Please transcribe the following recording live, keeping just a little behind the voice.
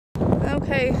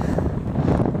Okay,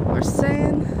 we're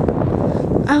saying,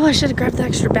 oh, I should have grabbed the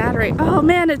extra battery. Oh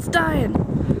man, it's dying.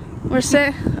 We're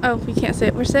saying, oh, we can't say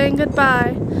it. We're saying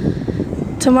goodbye.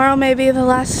 Tomorrow may be the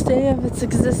last day of its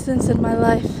existence in my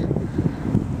life.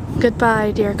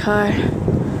 Goodbye, dear car.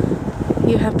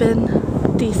 You have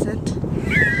been decent.